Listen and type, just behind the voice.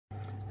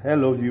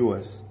Hello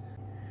viewers,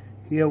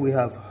 here we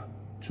have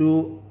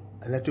two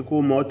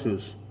electrical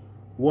motors.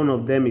 One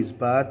of them is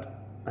bad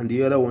and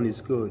the other one is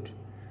good.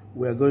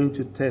 We are going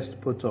to test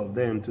both of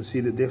them to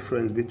see the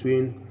difference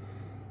between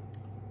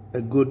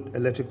a good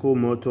electrical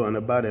motor and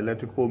a bad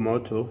electrical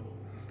motor.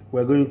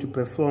 We are going to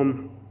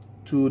perform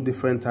two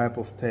different types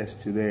of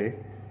tests today.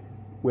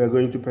 We are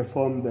going to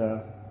perform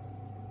the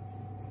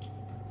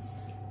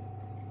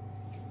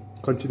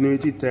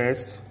continuity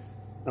test,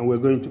 and we're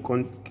going to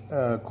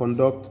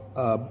conduct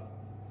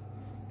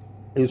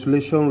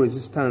insulation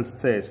resistance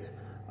test,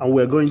 and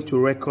we're going to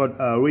record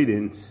our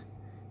readings.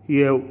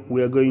 Here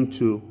we are going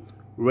to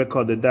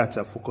record the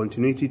data for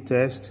continuity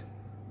test,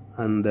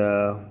 and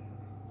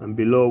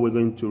below we're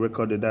going to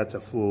record the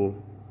data for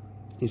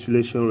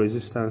insulation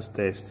resistance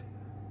test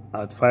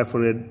at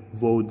 500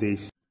 volt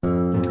AC.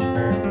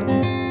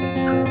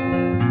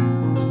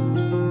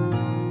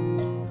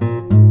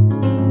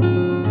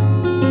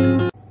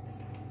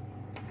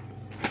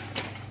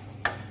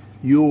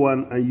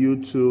 U1 and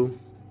U2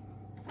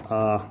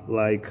 are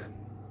like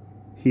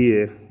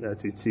here,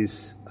 that it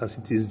is as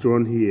it is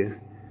drawn here.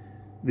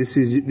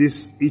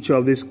 Each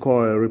of these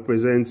coils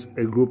represents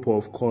a group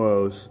of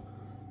coils.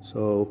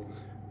 So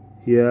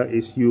here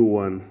is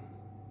U1,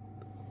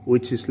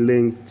 which is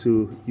linked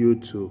to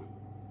U2.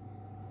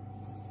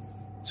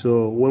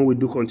 So when we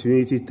do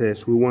continuity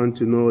test, we want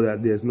to know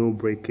that there's no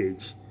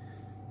breakage,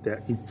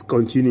 that it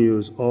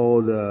continues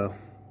all the,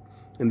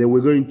 and then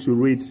we're going to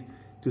read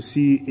to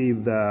see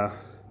if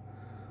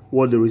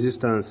what the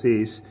resistance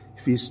is.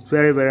 If it's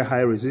very, very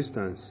high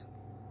resistance,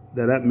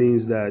 that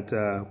means that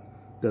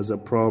there's a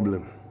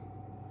problem.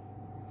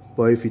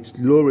 But if it's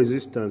low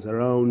resistance,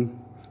 around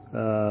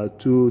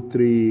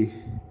 2-3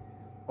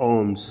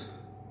 ohms,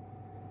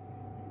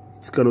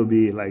 it's gonna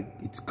be like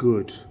it's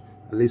good,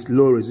 at least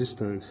low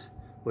resistance.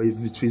 But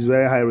if it is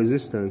very high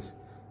resistance,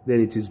 then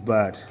it is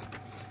bad.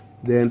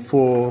 Then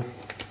for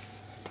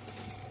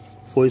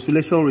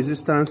insulation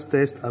resistance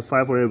test at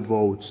 500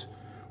 volts,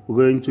 we're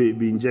going to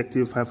be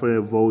injecting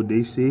 500 volt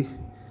AC,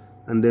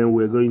 and then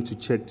we're going to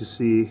check to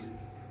see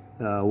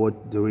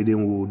what the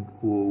reading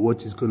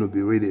what is going to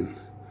be reading.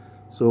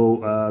 So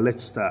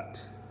let's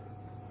start.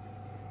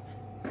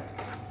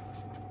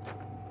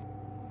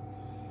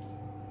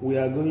 We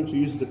are going to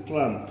use the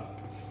clamp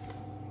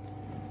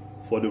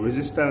for the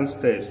resistance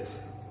test.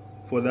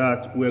 For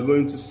that, we're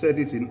going to set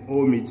it in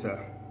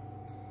ohmmeter,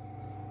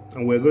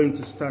 and we're going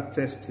to start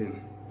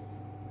testing.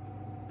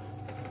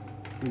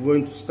 We're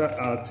going to start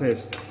our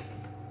test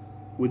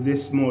with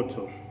this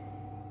motor,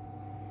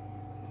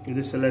 with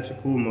this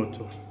electrical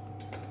motor.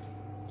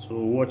 So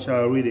watch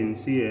our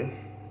readings here.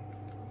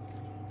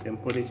 You can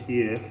put it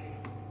here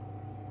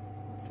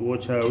to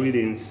watch our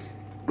readings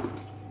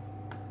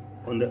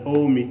on the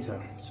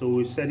ohmmeter. So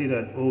we set it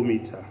at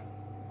ohmmeter.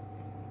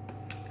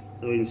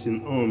 So it's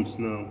in ohms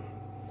now.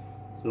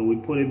 So we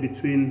put it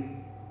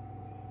between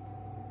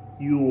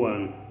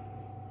U1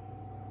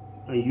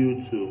 and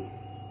U2.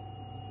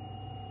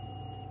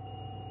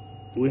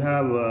 We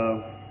have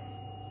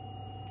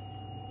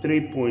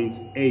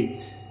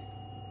 3.8,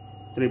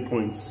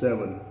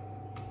 3.7.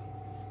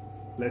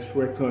 Let's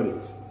record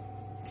it.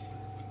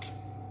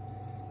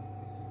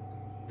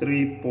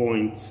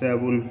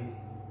 3.7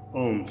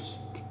 ohms.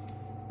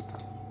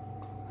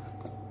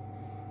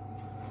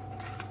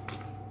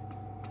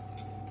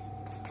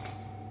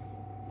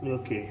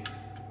 Okay.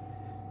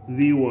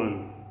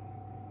 V1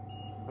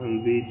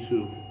 and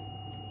V2.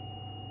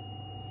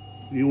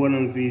 V1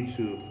 and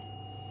V2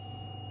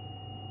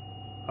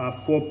 are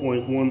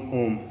 4.1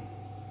 ohm.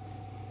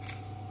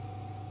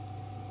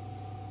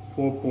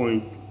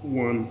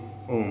 4.1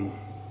 ohm.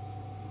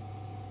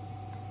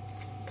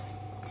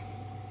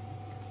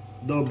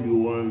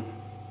 W1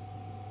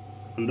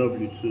 and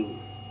W2,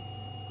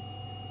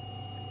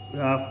 we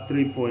have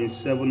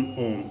 3.7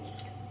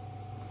 ohms.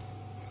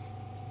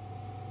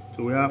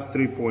 So we have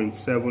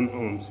 3.7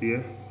 ohms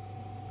here.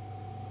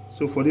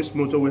 So for this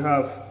motor, we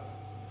have,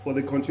 for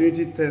the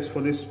continuity test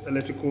for this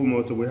electrical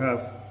motor, we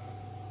have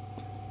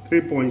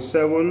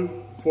 3.7,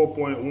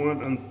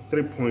 4.1 and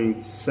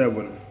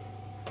 3.7.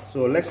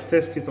 So let's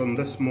test it on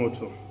this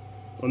motor.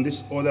 On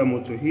this other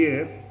motor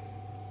here,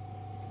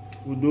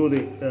 we'll do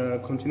the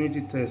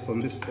continuity test on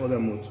this other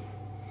motor.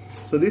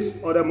 So this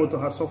other motor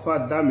has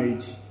suffered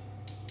damage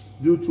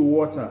due to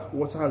water.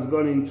 Water has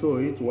gone into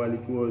it while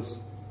it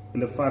was in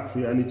the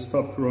factory and it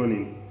stopped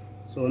running.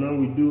 So now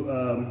we do,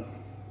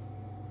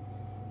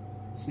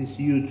 this is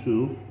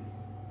U2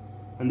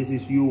 and this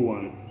is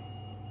U1.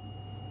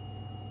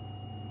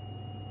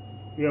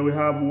 Here we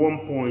have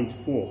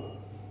 1.4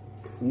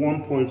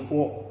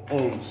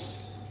 ohms.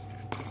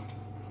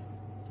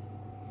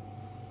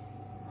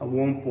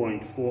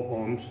 1.4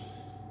 ohms.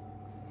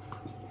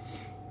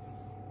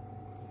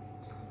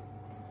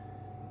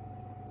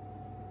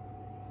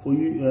 For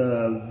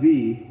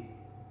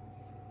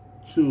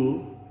V2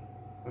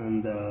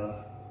 and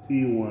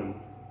V1.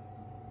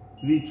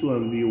 V2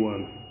 and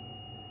V1.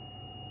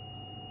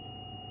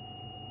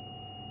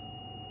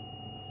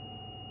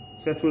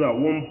 Settled at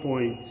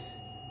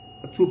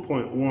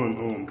 2.1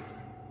 ohm.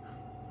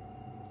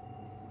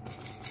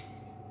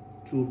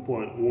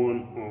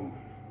 2.1 ohm.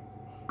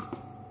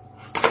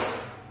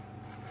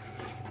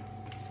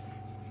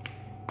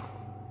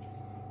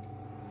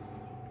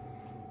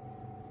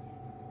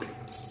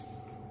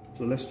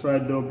 So let's try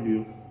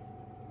W.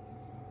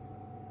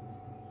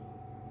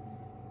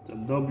 So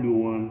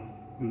W1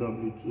 and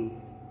W2.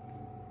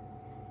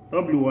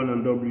 W1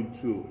 and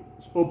W2.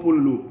 It's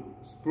open loop.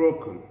 It's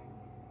broken.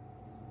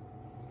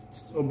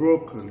 It's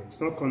broken. It's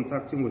not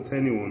contacting with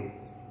anyone.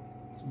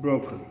 It's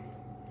broken.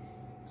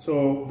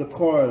 So the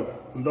coil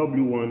on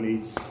W1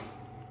 is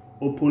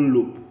open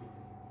loop.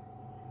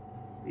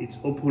 It's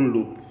open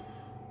loop.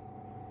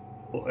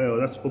 Oh,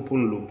 that's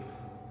open loop.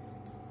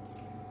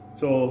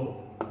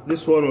 So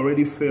this one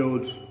already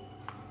failed.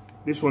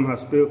 This one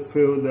has failed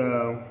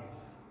the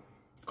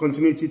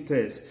continuity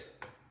test.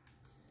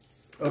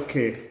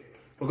 Okay,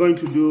 we're going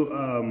to do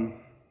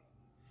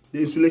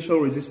the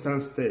insulation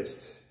resistance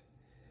test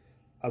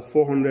at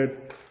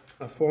 400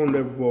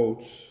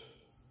 volts.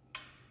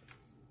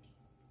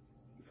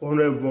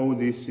 400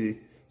 volt AC.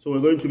 So we're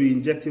going to be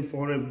injecting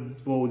 400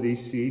 volt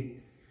AC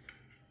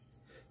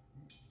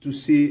to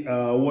see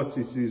what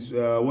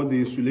the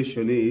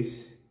insulation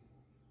is.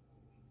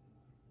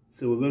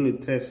 So we're going to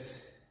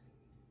test.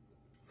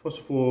 First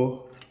of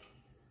all,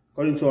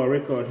 according to our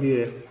record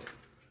here,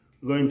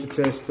 we're going to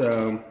test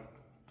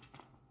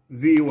U1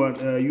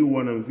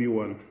 and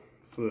V1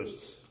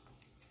 first,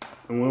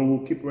 and when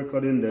we'll keep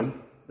recording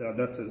them,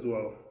 that as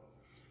well.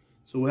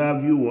 So we have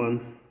U1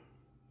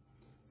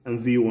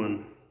 and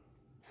V1.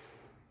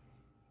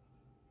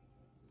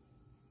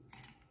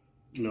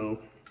 No,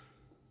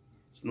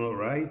 it's not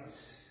right.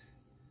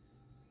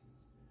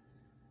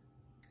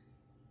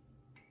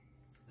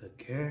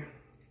 Okay.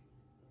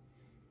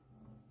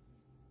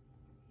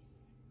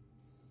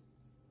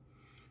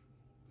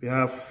 We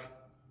have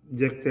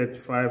injected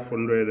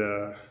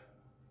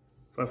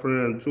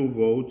 502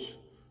 volts,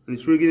 and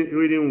it's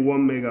reading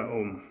 1 mega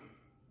ohm.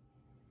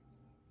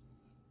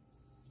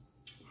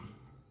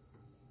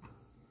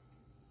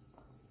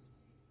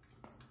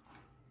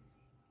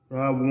 We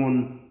have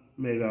 1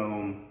 mega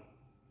ohm.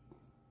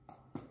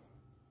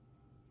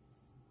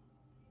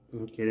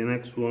 Okay, the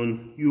next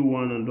one,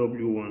 U1 and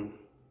W1.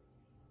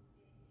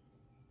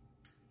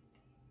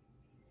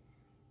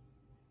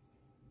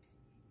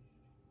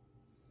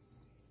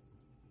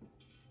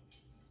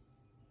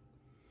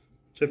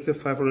 Check the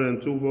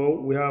 502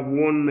 volt. We have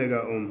 1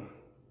 mega ohm.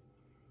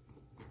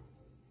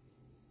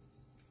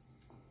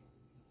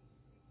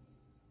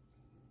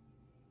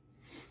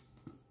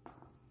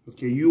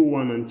 Okay,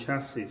 U1 and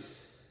chassis.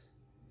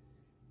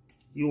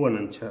 U1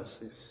 and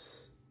chassis.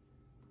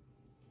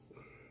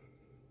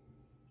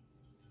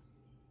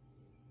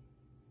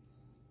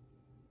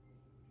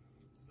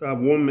 We have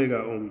 1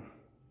 mega ohm.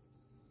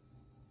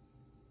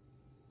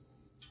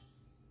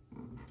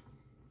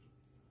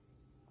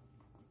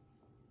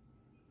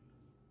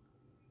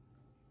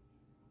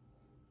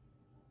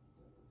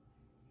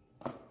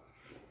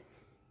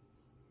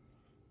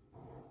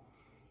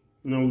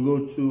 Now we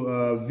go to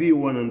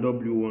V1 and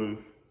W1.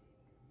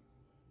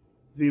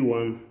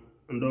 V1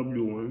 and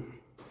W1.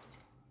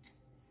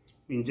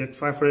 We inject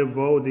 500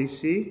 volt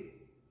DC,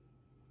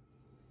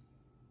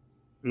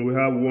 and we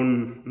have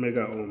 1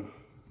 mega ohm.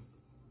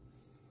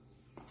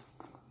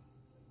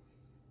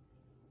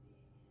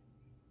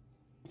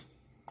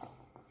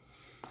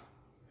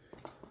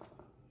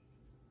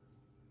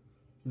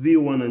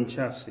 V1 and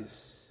chassis.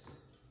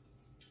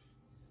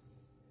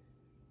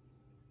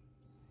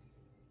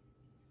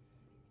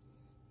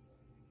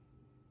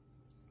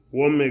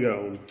 One mega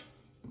ohm.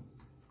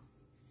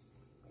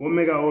 1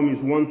 mega ohm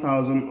is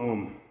 1000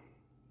 ohm.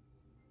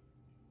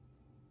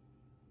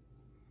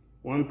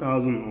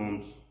 1000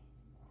 ohms.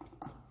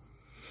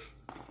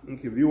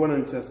 Okay, V1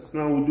 and chassis.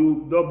 Now we'll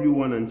do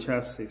W1 and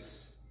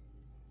chassis.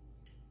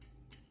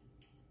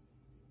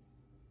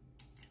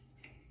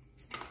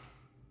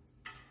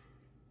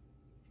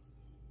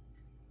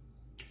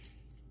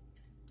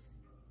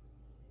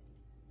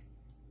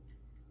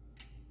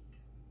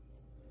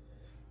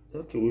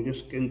 Okay, we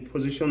just can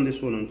position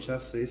this one on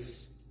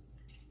chassis.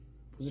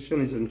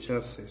 Position it on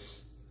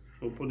chassis.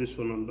 We'll put this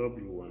one on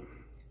W1.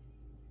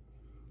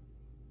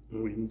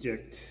 And we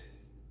inject.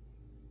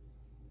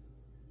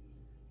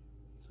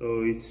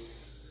 So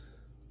it's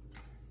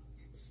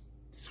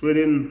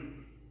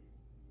reading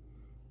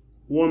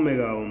 1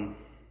 mega ohm.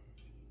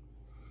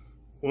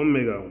 1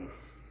 mega ohm.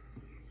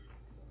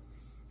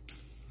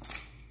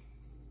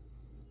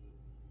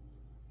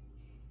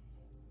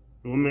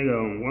 One mega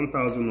ohm,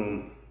 1000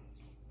 ohm.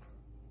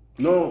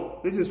 No,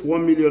 this is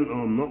 1 million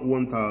ohm, not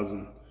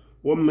 1000.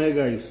 1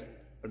 mega is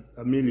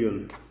a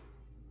million.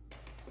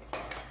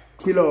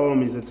 Kilo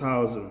ohm is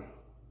 1000.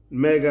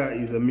 Mega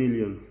is a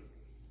million.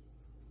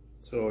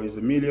 So it's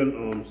a million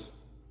ohms.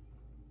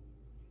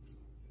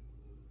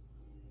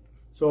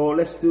 So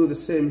let's do the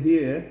same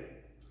here.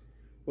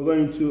 We're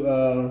going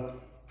to,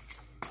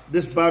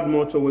 this bad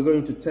motor, we're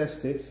going to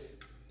test it.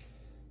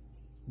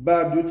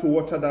 Bad due to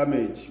water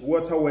damage.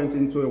 Water went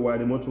into it while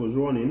the motor was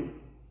running,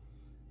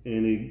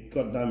 and it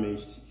got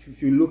damaged.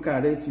 If you look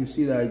at it, you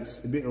see that it's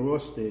a bit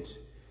rusted.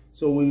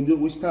 So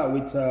we start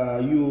with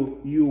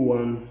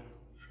U1.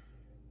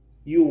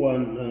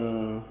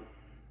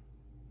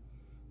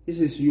 This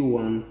is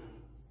U1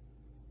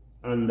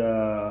 and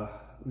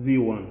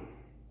V1.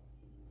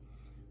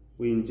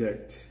 We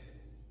inject.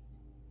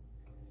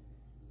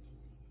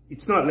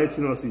 It's not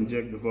letting us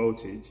inject the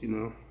voltage, you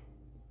know.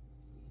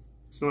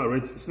 It's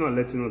not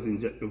letting us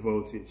inject the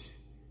voltage,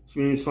 which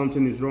means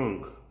something is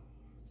wrong.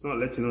 It's not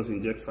letting us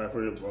inject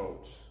 500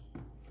 volts.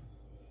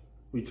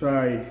 We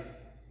try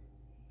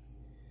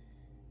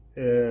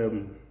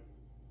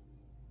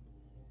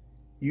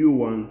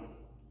U1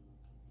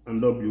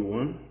 and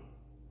W1.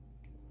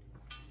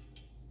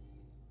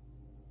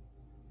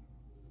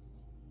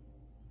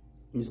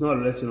 It's not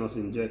letting us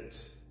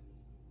inject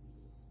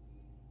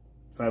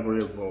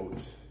 500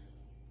 volts.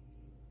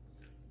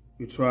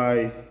 We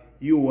try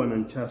U1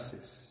 and chassis.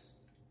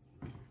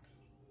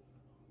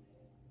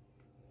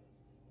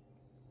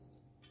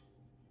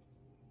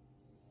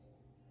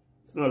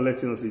 It's not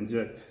letting us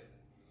inject.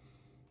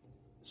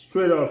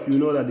 Straight off, you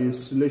know that the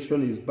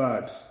insulation is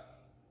bad.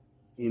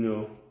 You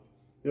know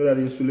that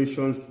the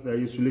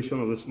insulation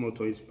of this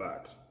motor is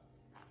bad.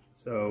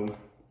 So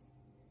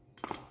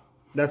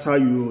that's how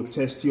you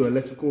test your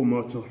electrical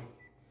motor.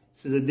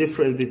 This is the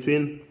difference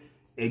between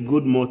a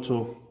good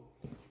motor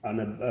and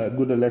a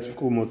good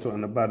electrical motor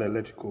and a bad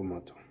electrical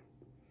motor.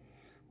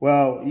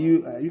 Well,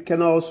 you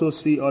can also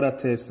see other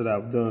tests that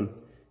I've done.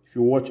 If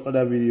you watch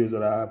other videos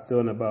that I have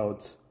done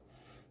about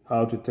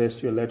how to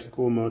test your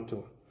electrical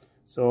motor.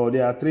 So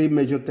there are 3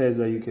 major tests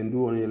that you can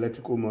do on your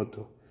electrical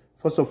motor.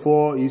 First of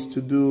all is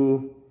to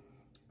do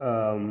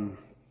a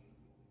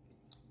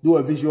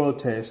visual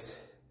test.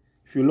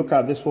 If you look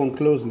at this one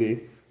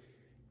closely,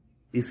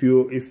 if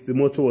the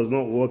motor was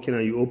not working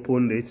and you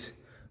opened it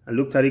and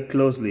looked at it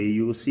closely,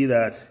 you will see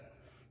that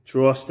it's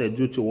rusted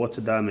due to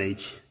water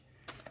damage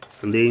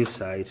on the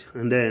inside.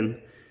 And then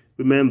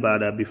remember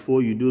that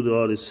before you do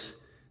all this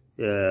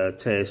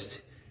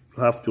test,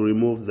 you have to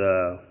remove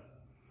the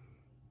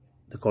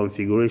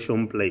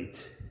configuration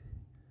plate,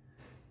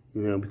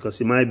 you know, because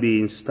it might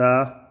be in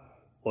star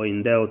or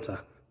in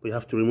delta, but you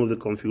have to remove the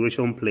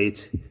configuration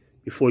plate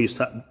before you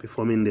start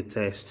performing the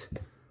test.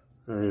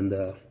 And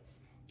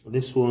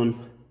this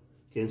one,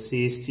 you can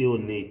see, is still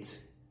neat.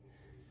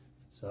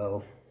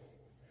 So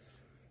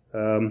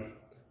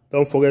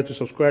don't forget to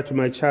subscribe to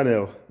my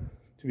channel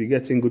to be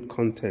getting good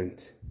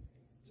content.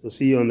 So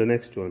see you on the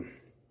next one.